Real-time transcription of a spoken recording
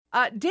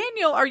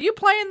Daniel, are you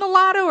playing the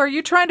lotto? Are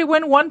you trying to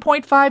win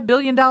 $1.5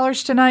 billion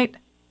tonight?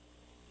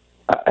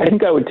 I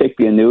think I would take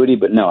the annuity,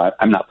 but no,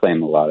 I'm not playing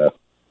the lotto.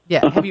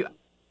 Yeah. Have you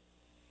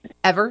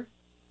ever?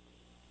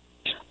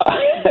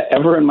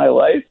 Ever in my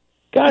life?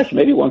 Gosh,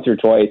 maybe once or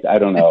twice. I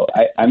don't know.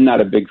 I'm not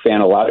a big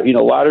fan of lottery.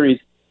 Lotteries,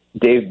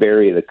 Dave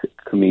Barry, the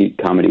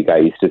comedy guy,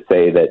 used to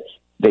say that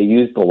they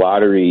used the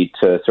lottery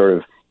to sort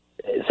of,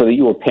 so that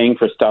you were paying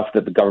for stuff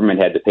that the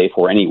government had to pay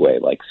for anyway,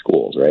 like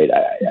schools, right?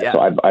 So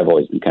I've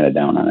always been kind of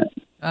down on it.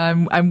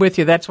 I'm with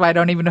you. That's why I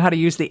don't even know how to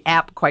use the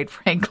app, quite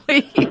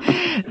frankly.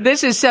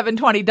 This is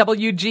 720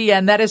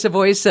 WGN. That is the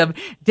voice of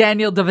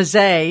Daniel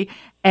Devizay,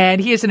 and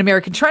he is an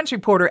American Trends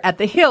reporter at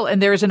The Hill.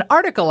 And there is an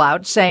article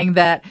out saying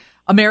that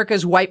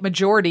America's white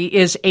majority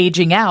is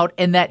aging out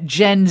and that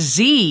Gen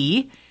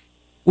Z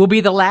will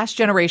be the last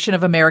generation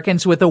of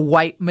Americans with a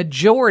white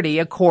majority,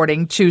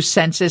 according to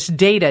census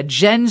data.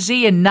 Gen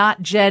Z and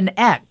not Gen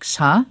X,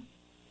 huh?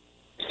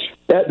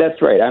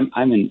 That's right.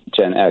 I'm in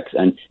Gen X,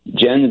 and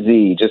Gen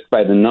Z, just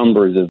by the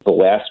numbers, is the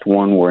last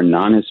one where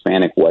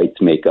non-Hispanic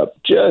whites make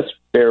up just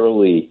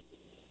barely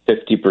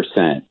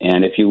 50%.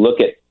 And if you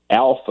look at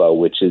Alpha,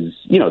 which is,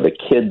 the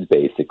kids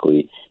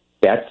basically,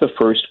 that's the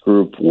first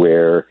group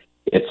where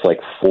it's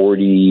like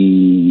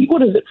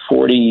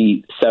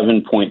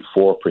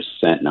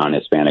 47.4%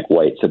 non-Hispanic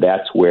white. So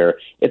that's where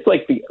it's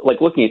like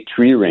looking at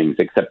tree rings,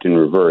 except in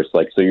reverse.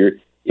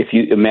 If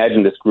you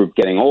imagine this group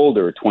getting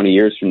older 20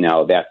 years from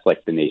now, that's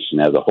like the nation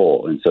as a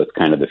whole. And so it's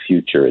kind of the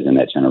future is in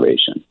that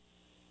generation.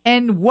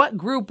 And what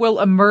group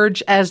will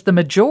emerge as the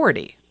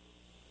majority?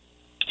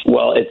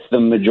 Well, it's the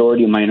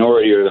majority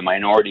minority or the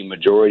minority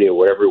majority or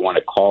whatever you want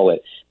to call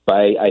it.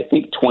 By, I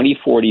think,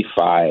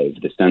 2045,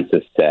 the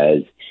census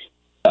says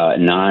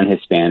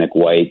non-Hispanic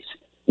whites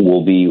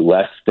will be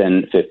less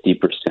than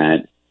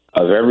 50%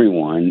 of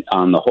everyone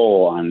on the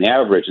whole, on the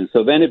average. And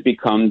so then it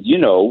becomes,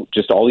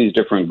 just all these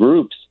different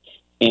groups.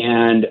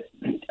 And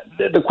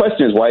the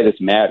question is why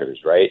this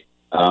matters, right?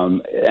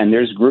 And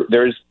there's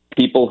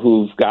people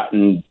who've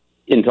gotten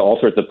into all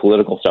sorts of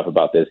political stuff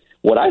about this.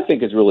 What I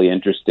think is really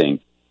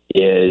interesting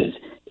is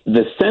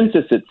the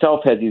census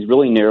itself has these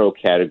really narrow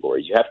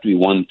categories. You have to be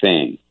one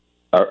thing,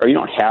 or you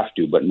don't have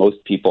to, but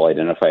most people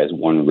identify as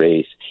one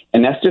race.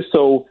 And that's just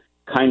so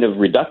kind of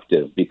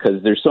reductive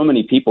because there's so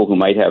many people who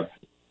might have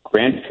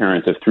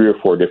grandparents of 3 or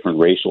 4 different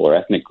racial or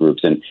ethnic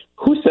groups. And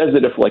who says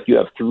that if you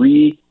have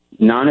 3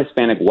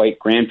 non-Hispanic white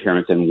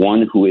grandparents and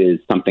one who is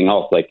something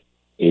else like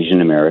Asian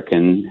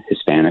American,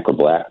 Hispanic, or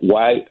Black,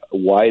 why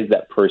is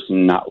that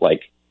person not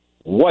like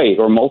white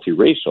or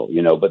multiracial,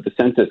 but the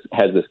census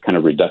has this kind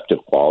of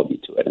reductive quality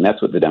to it. And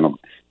that's what the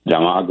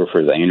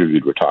demographers I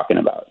interviewed were talking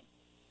about.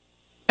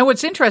 And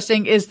what's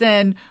interesting is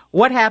then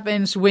what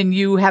happens when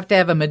you have to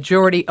have a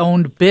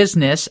minority-owned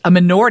business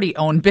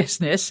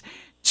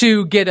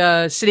to get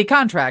a city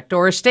contract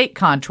or a state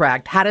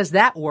contract? How does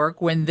that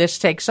work when this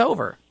takes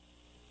over?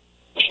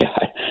 Yeah,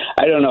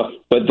 I don't know.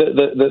 But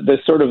the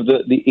sort of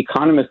the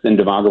economists and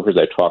demographers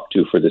I talked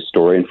to for this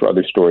story and for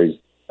other stories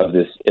of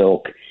this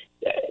ilk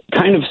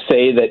kind of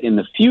say that in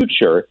the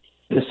future,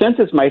 the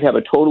census might have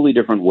a totally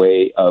different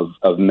way of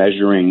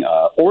measuring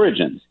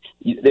origins.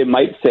 They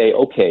might say,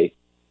 okay,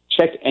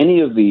 check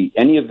any of the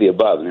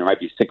above, and there might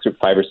be 5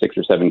 or 6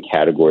 or 7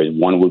 categories.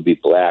 One would be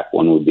Black,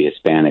 one would be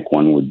Hispanic,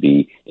 one would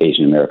be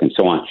Asian American,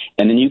 so on.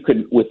 And then you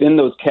could, within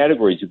those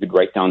categories, you could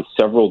write down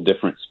several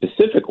different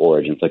specific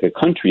origins, like a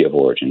country of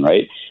origin,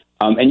 right?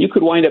 And you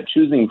could wind up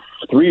choosing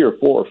 3 or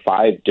 4 or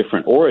 5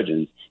 different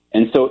origins.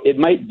 And so it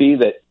might be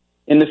that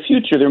in the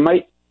future there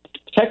might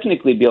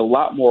technically be a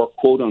lot more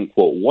quote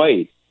unquote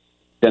white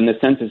than the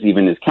census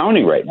even is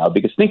counting right now,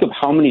 because think of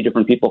how many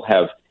different people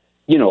have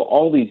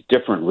all these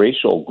different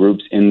racial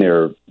groups in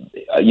their,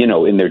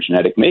 in their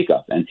genetic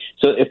makeup. And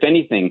so if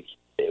anything,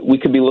 we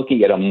could be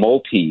looking at a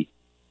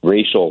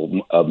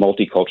multi-racial,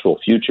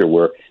 multicultural future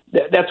where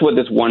that's what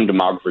this one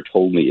demographer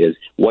told me is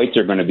whites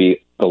are going to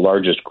be the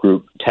largest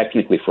group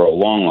technically for a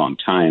long, long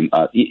time.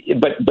 But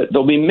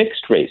there'll be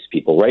mixed race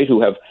people, right,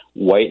 who have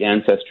white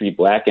ancestry,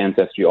 Black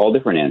ancestry, all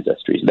different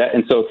ancestries.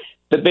 And so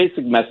the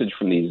basic message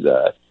from these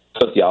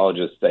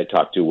sociologists I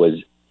talked to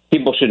was,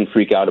 people shouldn't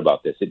freak out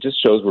about this. It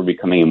just shows we're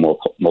becoming a more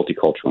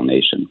multicultural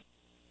nation.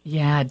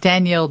 Yeah,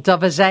 Daniel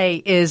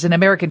Devizay is an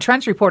American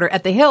Trends reporter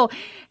at The Hill.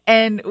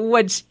 And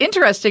what's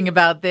interesting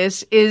about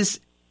this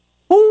is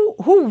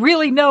who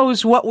really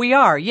knows what we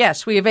are?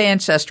 Yes, we have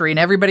Ancestry, and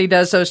everybody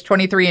does those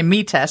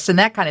 23andMe tests and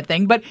that kind of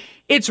thing, but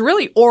it's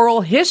really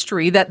oral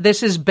history that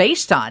this is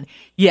based on.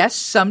 Yes,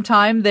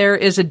 sometimes there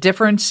is a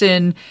difference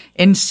in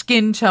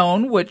skin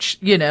tone, which,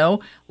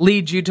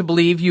 leads you to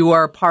believe you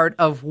are part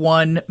of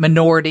one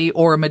minority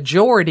or a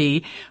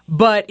majority,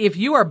 but if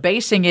you are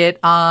basing it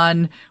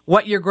on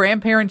what your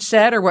grandparents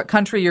said or what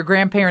country your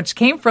grandparents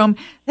came from,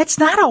 that's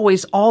not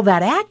always all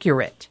that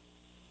accurate.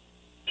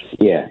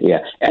 Yeah.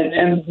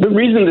 And the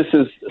reason this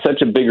is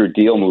such a bigger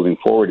deal moving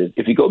forward is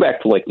if you go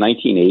back to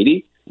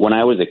 1980, when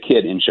I was a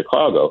kid in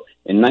Chicago,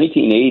 in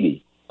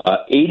 1980,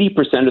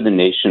 80% of the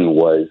nation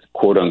was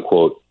quote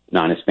unquote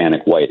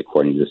non-Hispanic white,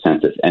 according to the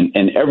census. And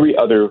every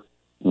other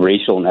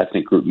racial and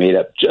ethnic group made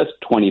up just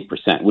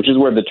 20%, which is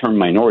where the term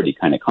minority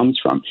kind of comes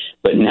from.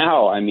 But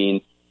now, I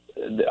mean,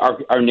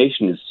 our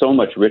nation is so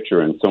much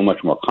richer and so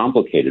much more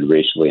complicated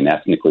racially and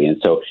ethnically.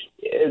 And so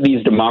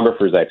these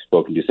demographers I've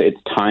spoken to say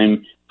it's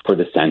time for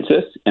the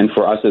census and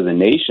for us as a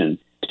nation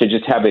to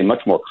just have a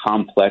much more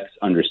complex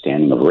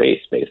understanding of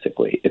race,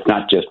 basically. It's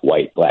not just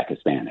white, black,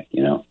 Hispanic,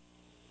 you know?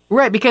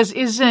 Right, because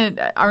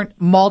aren't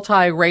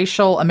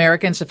multiracial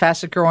Americans a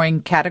fastest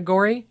growing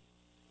category?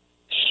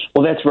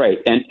 Well, that's right.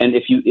 And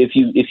if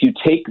you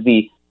take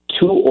the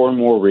two or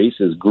more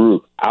races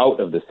group out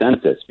of the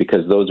census,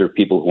 because those are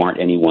people who aren't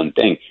any one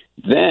thing,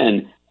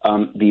 then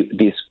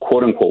this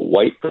quote unquote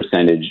white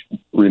percentage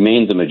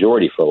remains a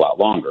majority for a lot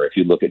longer. If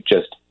you look at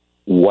just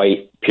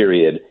white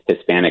period,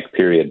 Hispanic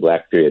period,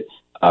 black period,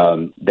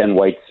 then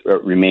whites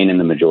remain in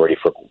the majority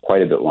for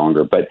quite a bit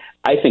longer. But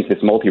I think this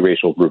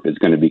multiracial group is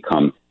going to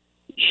become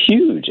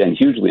huge and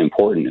hugely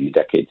important in the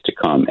decades to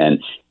come. And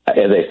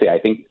as I say, I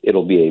think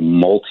it'll be a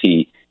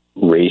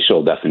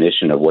multi-racial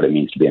definition of what it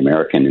means to be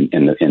American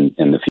in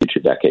the future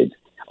decades.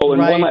 Oh,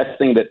 and one last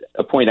thing,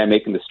 a point I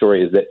make in the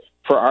story is that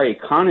for our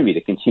economy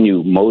to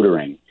continue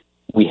motoring,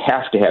 we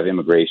have to have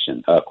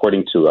immigration.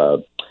 According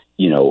to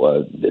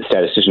the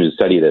statisticians who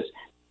study this,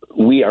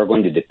 we are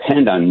going to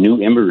depend on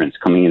new immigrants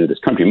coming into this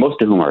country,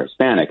 most of whom are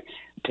Hispanic,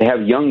 to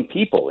have young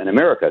people in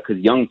America,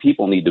 because young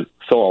people need to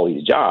fill all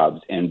these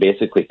jobs and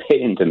basically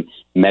pay into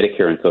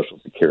Medicare and Social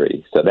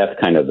Security. So that's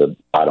kind of the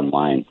bottom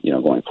line,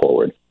 going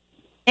forward.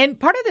 And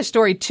part of the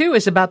story, too,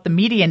 is about the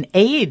median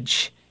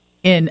age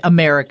in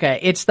America.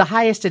 It's the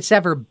highest it's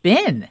ever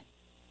been.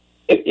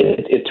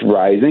 It's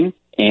rising.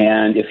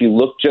 And if you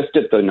look just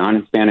at the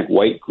non-Hispanic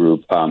white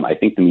group, I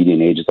think the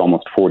median age is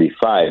almost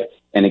 45.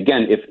 And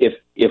again,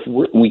 if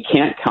we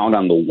can't count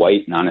on the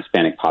white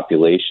non-Hispanic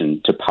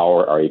population to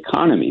power our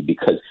economy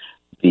because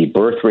the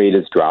birth rate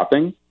is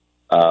dropping,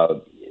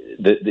 and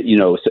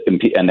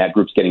that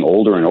group's getting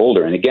older and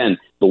older. And again,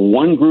 the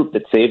one group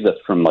that saves us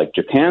from like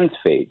Japan's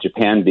fate,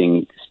 Japan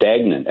being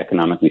stagnant,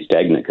 economically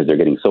stagnant because they're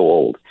getting so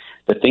old,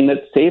 the thing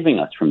that's saving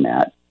us from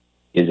that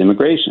is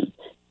immigration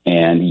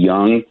and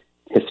young,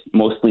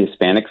 mostly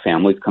Hispanic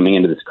families coming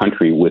into this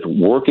country with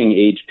working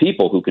age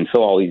people who can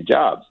fill all these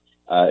jobs.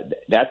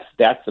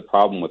 That's the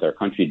problem with our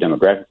country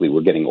demographically.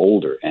 We're getting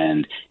older,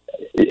 and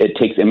it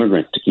takes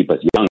immigrants to keep us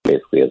young,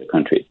 basically, as a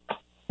country.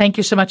 Thank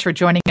you so much for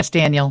joining us,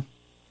 Daniel.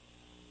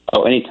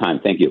 Oh, anytime.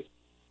 Thank you.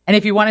 And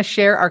if you want to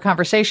share our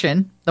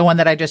conversation, the one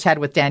that I just had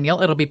with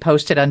Daniel, it'll be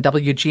posted on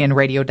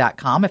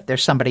WGNradio.com if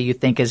there's somebody you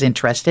think is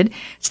interested.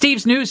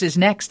 Steve's News is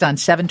next on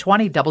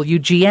 720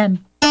 WGN.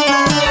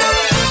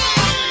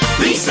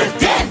 Lisa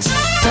Dent,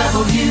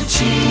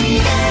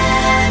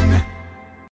 WGN.